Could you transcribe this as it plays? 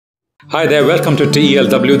Hi there, welcome to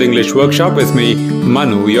TELW, the English Workshop with me,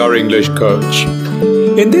 Manu, your English coach.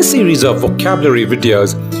 In this series of vocabulary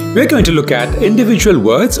videos, we're going to look at individual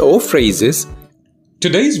words or phrases.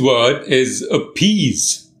 Today's word is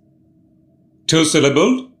appease.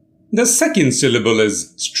 Two-syllable. The second syllable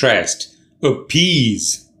is stressed.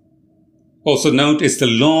 Appease. Also note it's the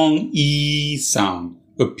long E sound.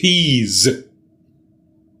 Appease.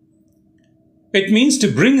 It means to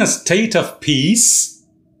bring a state of peace,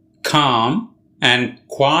 calm, and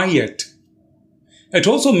quiet. It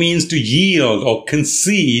also means to yield or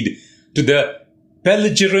concede to the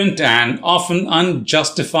belligerent and often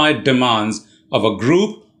unjustified demands of a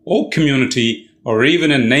group or community or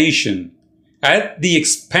even a nation at the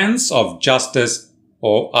expense of justice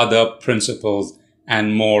or other principles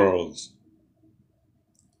and morals.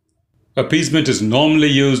 Appeasement is normally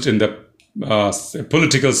used in the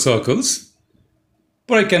political circles,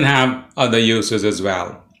 but it can have other uses as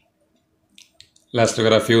well. Let's look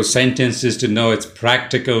at a few sentences to know its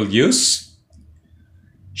practical use.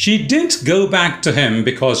 She didn't go back to him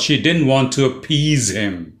because she didn't want to appease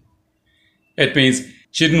him. It means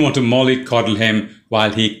she didn't want to mollycoddle him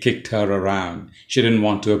while he kicked her around. She didn't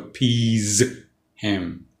want to appease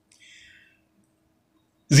him.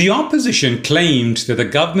 The opposition claimed that the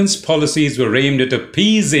government's policies were aimed at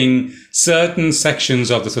appeasing certain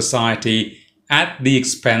sections of the society at the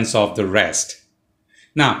expense of the rest.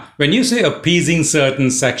 Now, when you say appeasing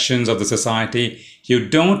certain sections of the society, you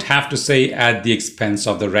don't have to say at the expense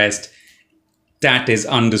of the rest. That is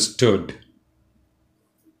understood.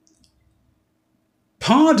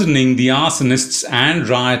 Pardoning the arsonists and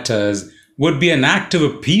rioters would be an act of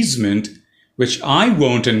appeasement which I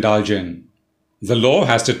won't indulge in. The law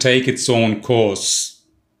has to take its own course.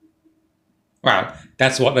 Well,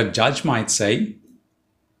 that's what a judge might say.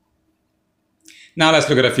 Now let's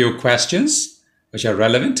look at a few questions which are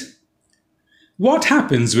relevant. What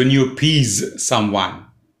happens when you appease someone?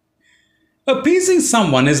 Appeasing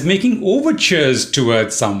someone is making overtures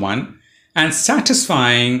towards someone and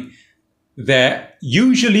satisfying their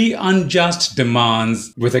usually unjust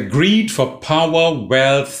demands with a greed for power,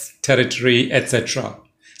 wealth, territory, etc.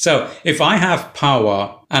 So if I have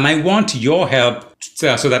power and I want your help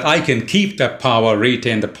so that I can keep that power,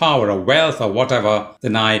 retain the power or wealth or whatever,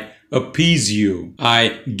 then I appease you.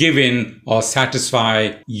 I give in or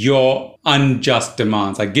satisfy your unjust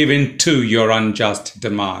demands. I give in to your unjust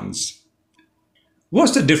demands.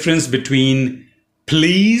 What's the difference between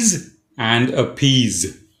please and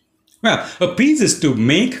appease? Well, appease is to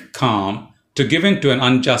make calm, to give in to an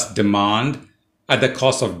unjust demand at the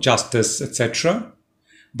cost of justice, etc.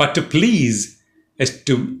 But to please is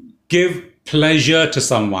to give pleasure to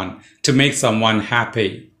someone, to make someone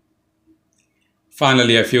happy.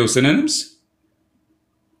 Finally, a few synonyms.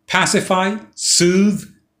 Pacify, soothe,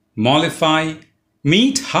 mollify,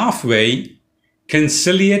 meet halfway,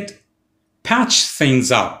 conciliate, patch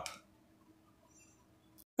things up.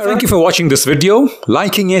 Thank you for watching this video,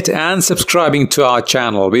 liking it and subscribing to our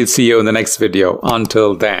channel. We'll see you in the next video.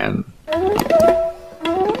 Until then.